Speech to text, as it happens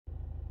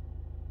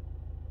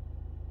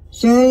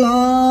So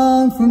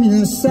long from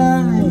your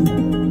side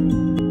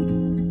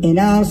in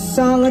our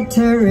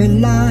solitary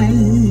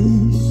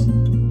lives.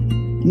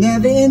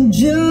 Never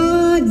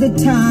enjoyed the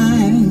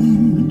time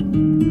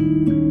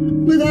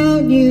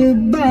without you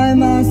by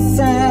my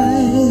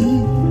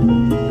side.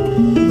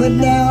 But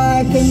now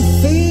I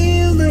can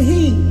feel the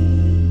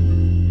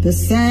heat, the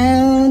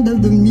sound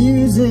of the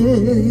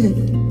music,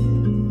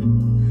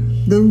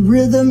 the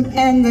rhythm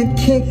and the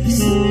kicks.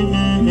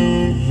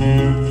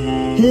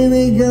 Here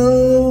we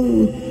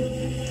go,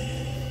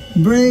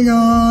 bring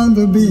on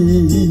the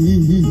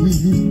beat.